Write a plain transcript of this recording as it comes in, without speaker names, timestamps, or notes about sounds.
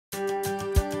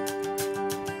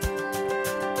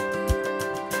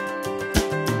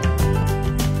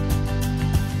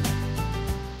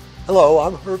Hello,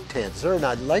 I'm Herb Tanzer, and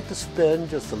I'd like to spend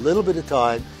just a little bit of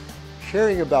time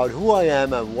sharing about who I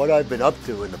am and what I've been up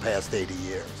to in the past 80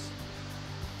 years.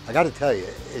 I got to tell you,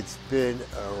 it's been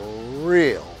a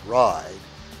real ride,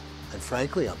 and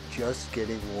frankly, I'm just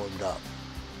getting warmed up.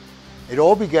 It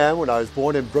all began when I was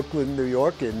born in Brooklyn, New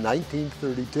York in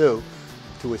 1932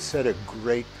 to a set of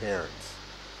great parents.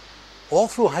 All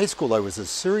through high school, I was a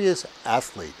serious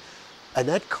athlete, and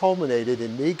that culminated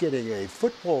in me getting a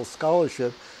football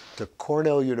scholarship to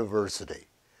Cornell University.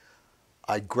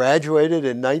 I graduated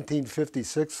in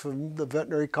 1956 from the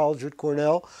veterinary college at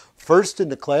Cornell, first in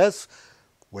the class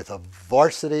with a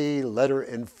varsity letter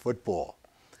in football.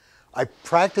 I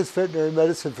practiced veterinary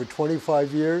medicine for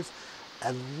 25 years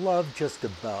and loved just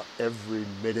about every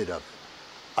minute of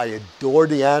it. I adored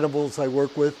the animals I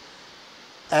work with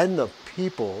and the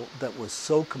people that were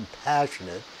so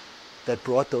compassionate that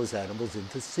brought those animals in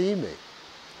to see me.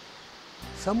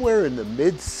 Somewhere in the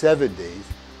mid-70s,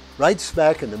 right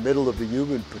smack in the middle of the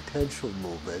human potential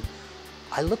movement,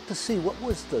 I looked to see what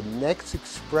was the next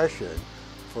expression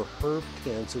for Herb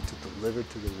Tanzer to deliver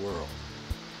to the world.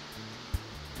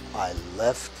 I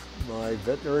left my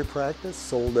veterinary practice,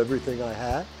 sold everything I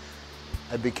had,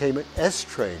 and became an S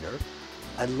trainer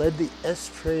and led the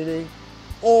S training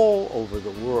all over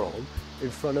the world in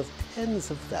front of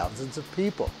tens of thousands of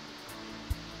people.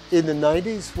 In the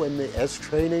 90s, when the S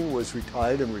training was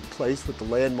retired and replaced with the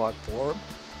landmark forum,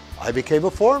 I became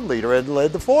a forum leader and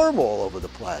led the forum all over the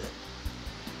planet.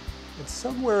 And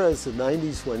somewhere as the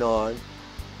 90s went on,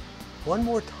 one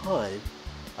more time,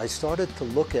 I started to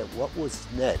look at what was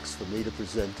next for me to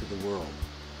present to the world.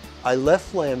 I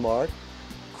left Landmark,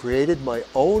 created my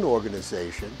own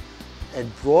organization,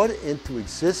 and brought into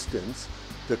existence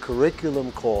the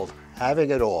curriculum called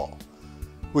Having It All,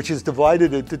 which is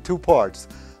divided into two parts.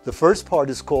 The first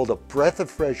part is called A Breath of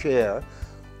Fresh Air,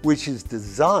 which is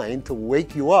designed to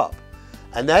wake you up.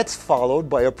 And that's followed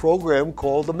by a program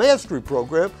called the Mastery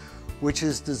Program, which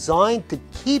is designed to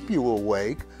keep you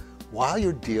awake while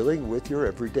you're dealing with your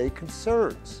everyday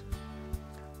concerns.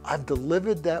 I've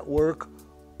delivered that work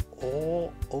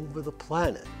all over the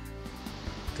planet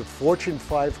to Fortune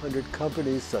 500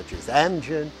 companies such as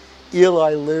Amgen,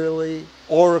 Eli Lilly,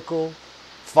 Oracle,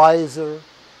 Pfizer,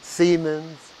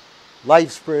 Siemens,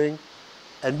 LifeSpring,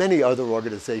 and many other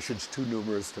organizations too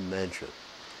numerous to mention.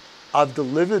 I've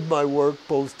delivered my work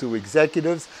both to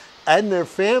executives and their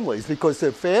families, because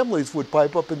their families would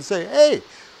pipe up and say, hey,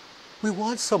 we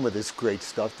want some of this great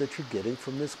stuff that you're getting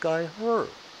from this guy, Herb.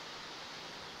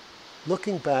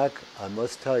 Looking back, I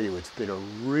must tell you, it's been a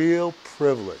real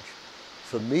privilege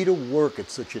for me to work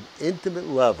at such an intimate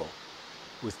level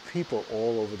with people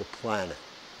all over the planet.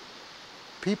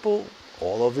 People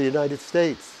all over the United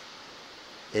States,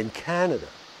 in Canada,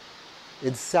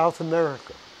 in South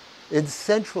America, in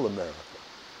Central America,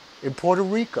 in Puerto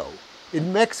Rico,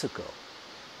 in Mexico,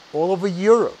 all over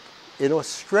Europe, in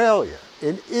Australia,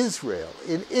 in Israel,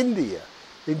 in India,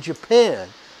 in Japan,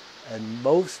 and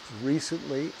most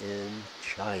recently in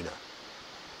China.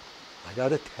 I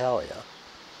gotta tell you,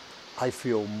 I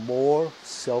feel more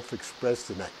self-expressed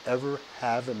than I ever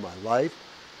have in my life.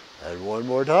 And one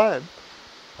more time,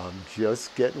 I'm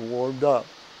just getting warmed up.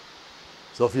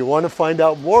 So if you want to find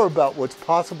out more about what's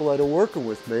possible out of working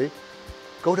with me,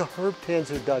 go to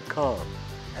herbtanzer.com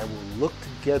and we'll look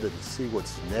together to see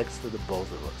what's next for the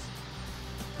both of us.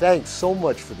 Thanks so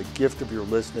much for the gift of your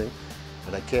listening,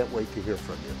 and I can't wait to hear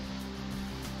from you.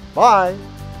 Bye.